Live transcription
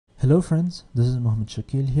Hello friends, this is Mohammed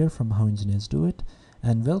Shakil here from How Engineers Do It,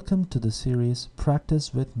 and welcome to the series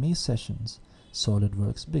Practice with Me Sessions,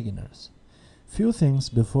 SolidWorks Beginners. Few things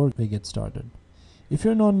before we get started. If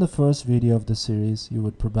you're not in the first video of the series, you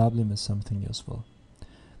would probably miss something useful.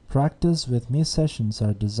 Practice with Me sessions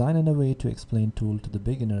are designed in a way to explain tool to the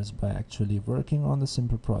beginners by actually working on the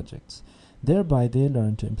simple projects. Thereby they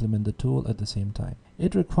learn to implement the tool at the same time.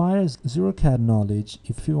 It requires zero CAD knowledge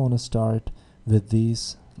if you want to start with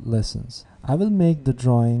these lessons. I will make the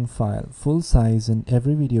drawing file full size in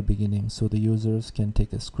every video beginning so the users can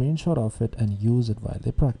take a screenshot of it and use it while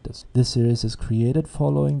they practice. This series is created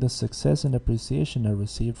following the success and appreciation I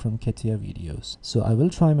received from CATIA videos, so I will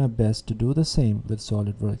try my best to do the same with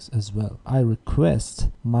SolidWorks as well. I request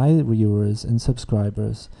my viewers and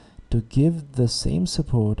subscribers to give the same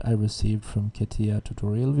support I received from CATIA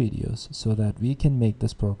tutorial videos so that we can make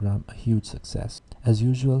this program a huge success. As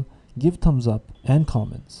usual, give thumbs up and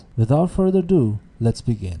comments. Without further ado, let's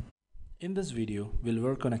begin. In this video, we'll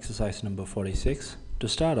work on exercise number 46. To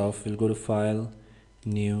start off, we'll go to File,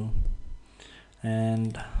 New,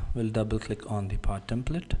 and we'll double click on the part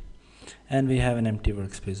template. And we have an empty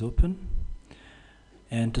workspace open.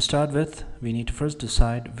 And to start with, we need to first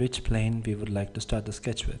decide which plane we would like to start the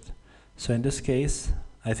sketch with. So in this case,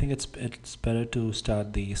 I think it's better to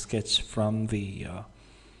start the sketch from the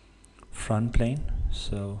front plane.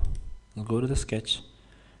 So we'll go to the sketch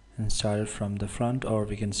and start it from the front, or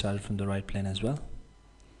we can start it from the right plane as well.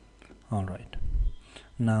 Alright,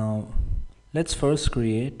 now let's first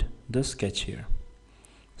create the sketch here.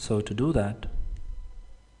 So to do that,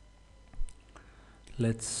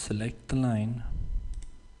 let's select the line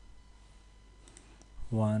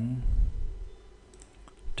 1,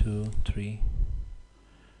 2, 3,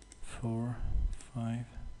 4, 5,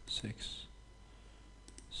 6,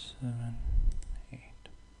 7, 8.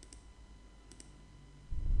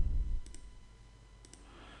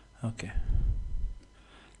 Okay,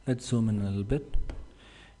 let's zoom in a little bit,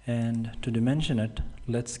 and to dimension it,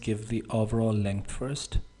 let's give the overall length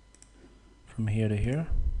first. From here to here,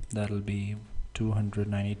 that'll be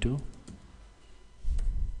 292.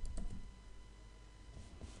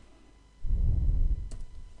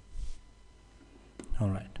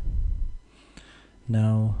 Alright,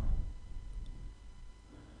 now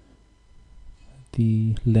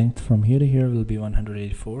the length from here to here will be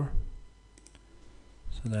 184.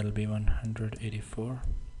 So that'll be 184.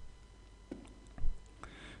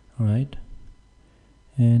 Alright,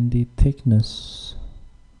 and the thickness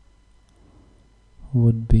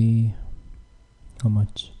would be how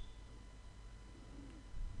much?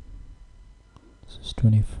 This is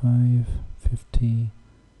 25, 50.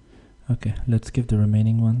 Okay, let's give the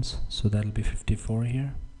remaining ones. So that'll be 54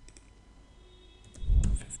 here,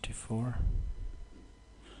 54,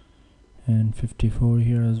 and 54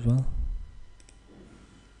 here as well.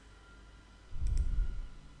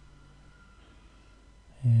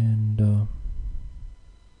 And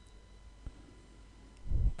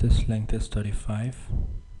this length is 35.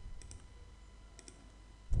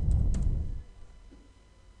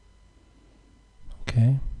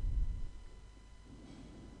 Okay,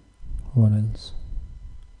 what else?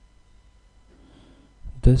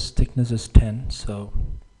 This thickness is 10, so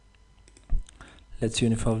let's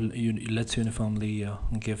uniformly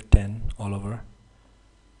give 10 all over.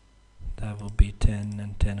 That will be 10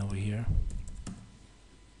 and 10 over here,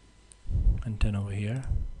 and 10 over here,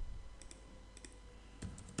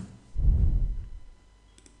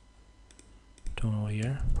 tone over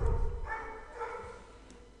here,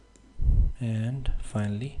 and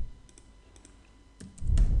finally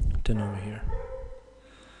 10 over here.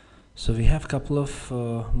 So we have a couple of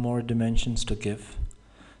more dimensions to give.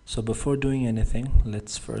 So before doing anything,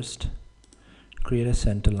 let's first create a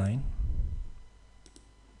center line,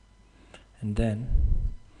 and then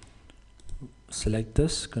select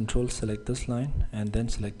this, select this line, and then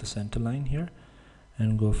select the center line here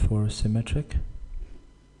and go for symmetric.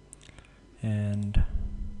 And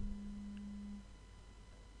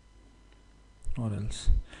what else?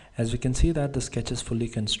 As we can see that the sketch is fully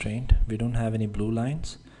constrained. We don't have any blue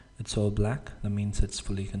lines, it's all black. That means it's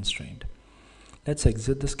fully constrained. Let's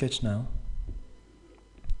exit the sketch now,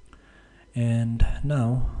 and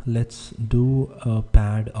now let's do a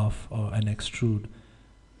pad of an extrude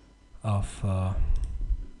of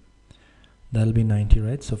that'll be 90,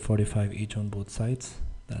 right? So 45 each on both sides.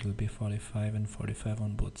 That'll be 45 and 45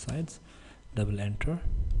 on both sides. Double enter.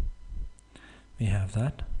 We have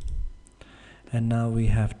that, and now we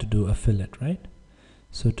have to do a fillet, right?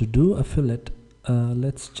 So to do a fillet,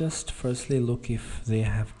 let's just firstly look if they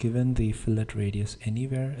have given the fillet radius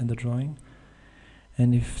anywhere in the drawing,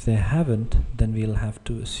 and if they haven't, then we'll have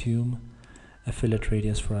to assume a fillet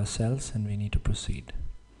radius for our cells and we need to proceed.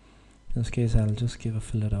 In this case, I'll just give a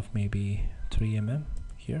fillet of maybe 3 mm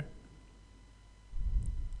here.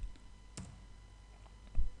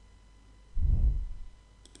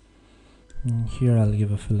 And here I'll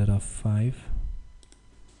give a fillet of 5.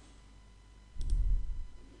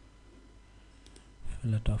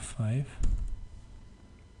 Fillet of 5.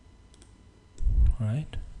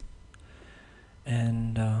 Right.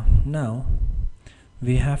 And now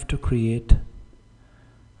we have to create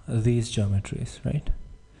these geometries, right?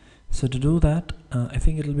 So to do that, I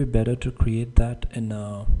think it'll be better to create that in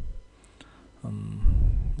a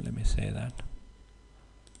let me say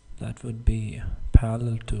that would be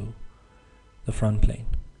parallel to the front plane.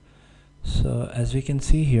 So as we can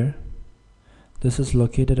see here, this is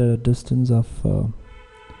located at a distance of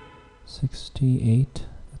 68.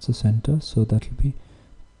 That's the center, so that will be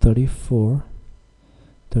 34,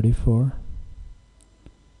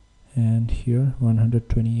 and here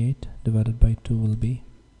 128 divided by 2 will be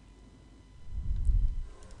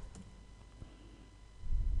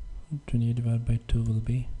 28 divided by 2 will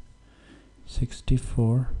be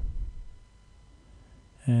 64,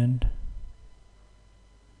 and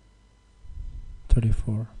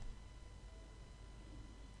 34.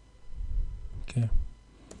 Okay,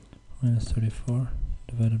 minus 34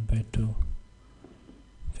 divided by 2,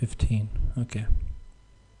 15. Okay.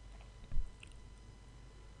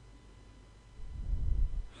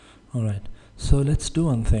 Alright, so let's do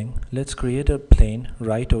one thing. Let's create a plane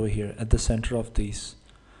right over here at the center of these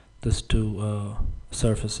two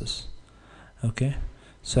surfaces. Okay,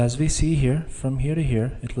 so as we see here, from here to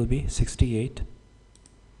here, it will be 68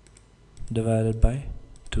 divided by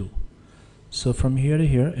 2. So from here to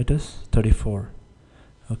here, it is 34.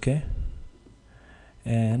 Okay,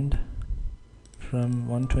 and from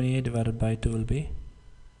 128 divided by 2 will be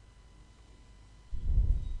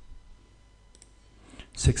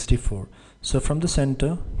 64. So from the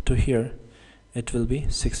center to here, it will be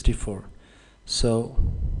 64. So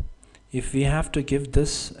if we have to give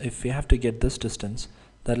this, if we have to get this distance,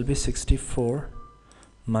 that will be 64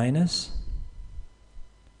 minus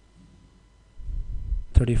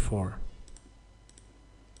 34.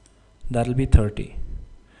 That will be 30.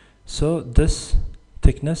 So this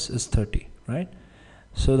thickness is 30, right?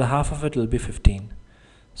 So the half of it will be 15.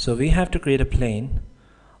 So we have to create a plane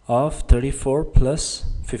of 34 plus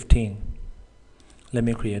 15. Let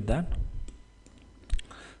me create that.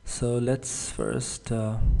 So let's first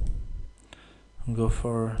go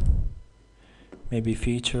for maybe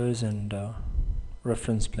features and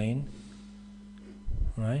reference plane,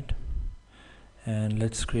 right? And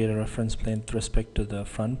let's create a reference plane with respect to the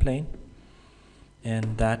front plane,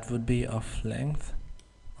 and that would be of length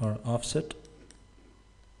or offset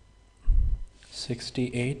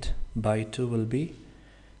 68 by 2 will be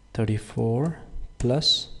 34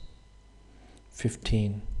 plus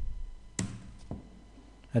 15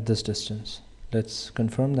 at this distance. Let's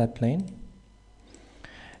confirm that plane,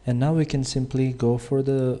 and now we can simply go for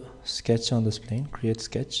the sketch on this plane, create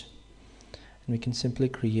sketch, and we can simply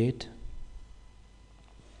create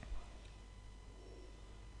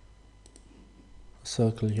a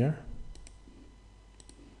circle here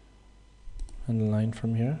and a line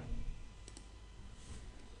from here.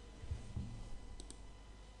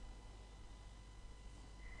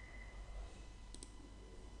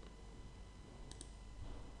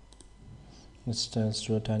 Let's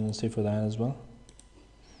do a tendency for that as well.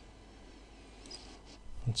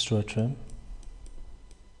 Let's do a trim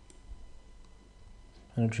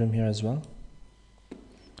and a trim here as well,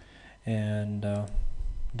 and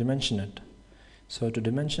dimension it. So to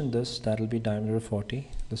dimension this, that will be diameter 40,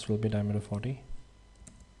 this will be diameter 40,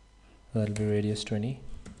 that will be radius 20.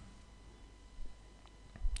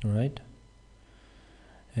 Alright,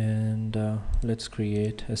 and let's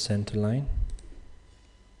create a center line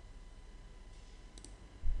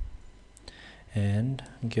and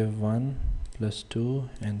give 1 plus 2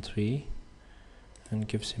 and 3 and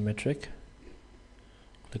give symmetric.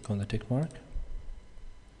 Click on the tick mark,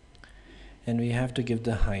 and we have to give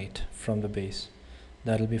the height from the base.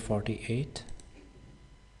 That will be 48.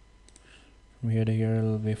 From here to here it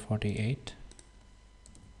will be 48.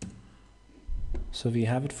 So we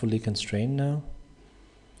have it fully constrained now.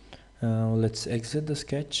 Let's exit the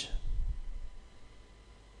sketch.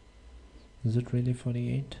 Is it really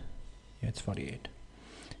 48? Yeah, it's 48.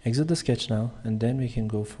 Exit the sketch now, and then we can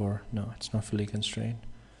go for, no, it's not fully constrained.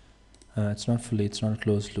 It's not a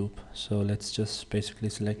closed loop. So let's just basically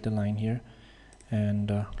select the line here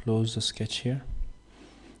and close the sketch here.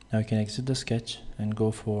 Now we can exit the sketch and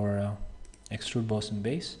go for extrude boss and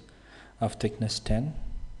base. of thickness 10.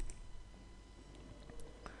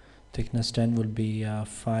 Thickness 10 will be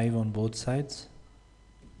 5 on both sides.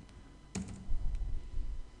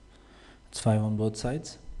 It's 5 on both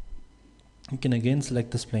sides. You can again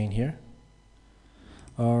select this plane here,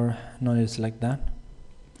 or no need to select that.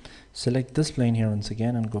 Select this plane here once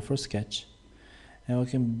again and go for sketch. And what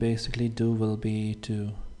we can basically do will be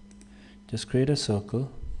to just create a circle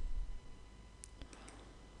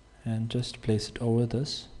and just place it over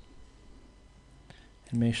this,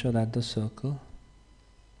 and make sure that the circle,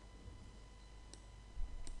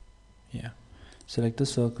 select the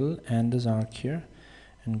circle and this arc here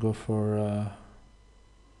and go for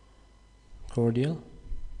cordial.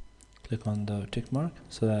 Click on the tick mark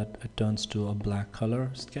so that it turns to a black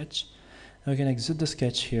color sketch. Now we can exit the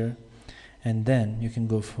sketch here, and then you can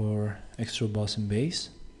go for extrude boss and base.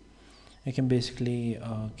 You can basically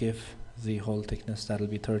give the whole thickness, that will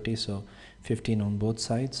be 30, so 15 on both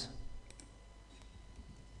sides.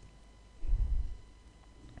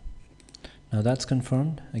 Now that's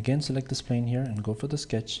confirmed. Again select this plane here and go for the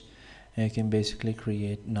sketch, and you can basically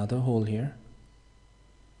create another hole here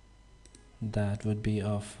that would be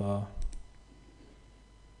of how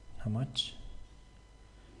much?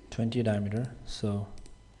 20 diameter, so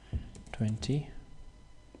 20.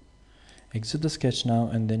 Exit the sketch now,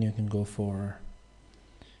 and then you can go for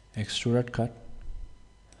extrude cut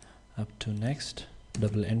up to next,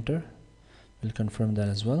 double enter. We'll confirm that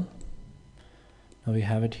as well. Now we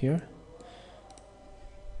have it here.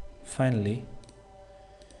 Finally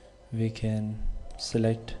we can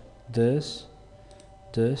select this,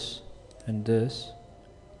 this and this.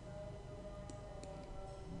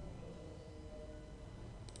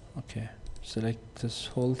 Okay, select this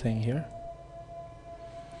whole thing here,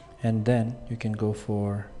 and then you can go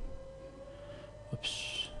for,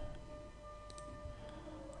 oops,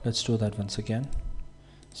 let's do that once again.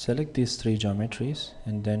 Select these 3 geometries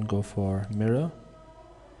and then go for mirror,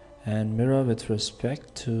 and mirror with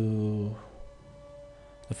respect to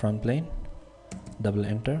the front plane, double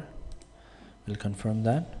enter. We'll confirm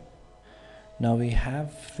that. Now we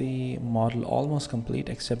have the model almost complete,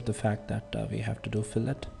 except the fact that we have to do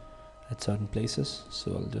fillet at certain places,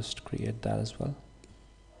 so I'll just create that as well.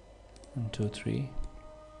 1, 2, 3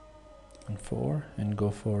 and 4, and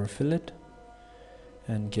go for fillet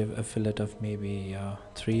and give a fillet of maybe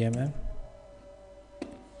 3 mm,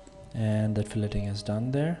 and that filleting is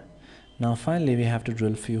done there. Now finally we have to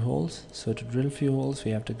drill few holes. So to drill few holes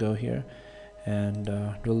we have to go here and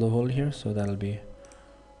drill the hole here, so that'll be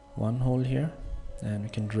 1 hole here, and we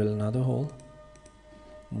can drill another hole,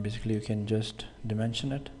 and basically you can just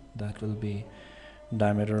dimension it. That will be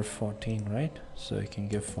diameter 14, right? So you can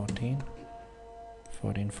give 14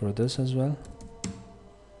 for this as well,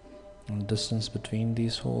 and distance between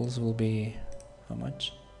these holes will be how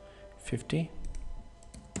much? 50,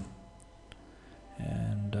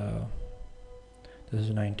 and this is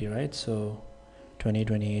 90, right? So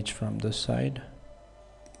 20 each from this side,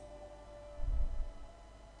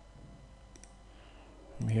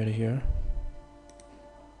 from here to here,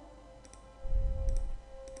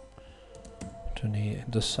 20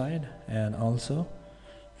 this side, and also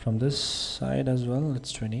from this side as well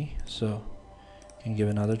it's 20, so you can give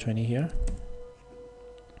another 20 here.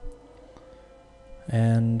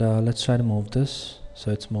 And let's try to move this,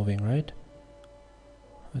 so it's moving, right?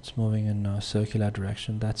 It's moving in a circular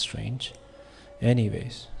direction. That's strange.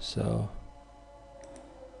 Anyways, so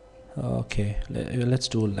okay, let's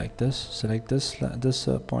do it like this. Select this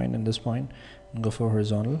point and this point and go for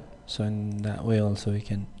horizontal, so in that way also we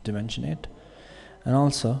can dimension it. And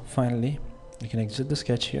also finally you can exit the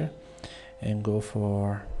sketch here and go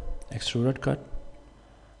for extrude cut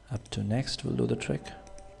up to next. We'll do the trick,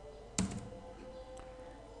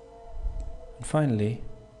 and finally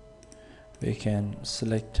we can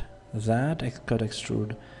select that cut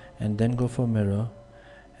extrude and then go for mirror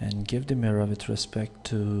and give the mirror with respect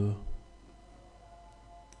to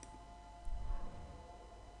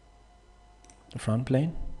the front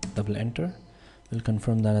plane, double enter. We'll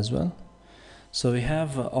confirm that as well. So we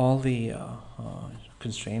have all the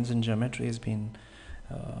constraints and geometry has been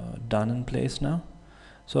done in place now.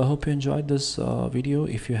 So I hope you enjoyed this video.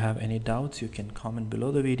 If you have any doubts, you can comment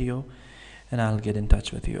below the video and I'll get in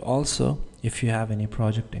touch with you. Also, if you have any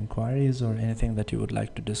project inquiries or anything that you would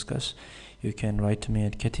like to discuss, you can write to me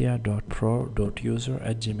at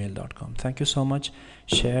ketia.pro.user@gmail.com. Thank you so much.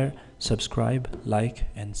 Share, subscribe, like,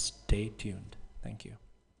 and stay tuned. Thank you.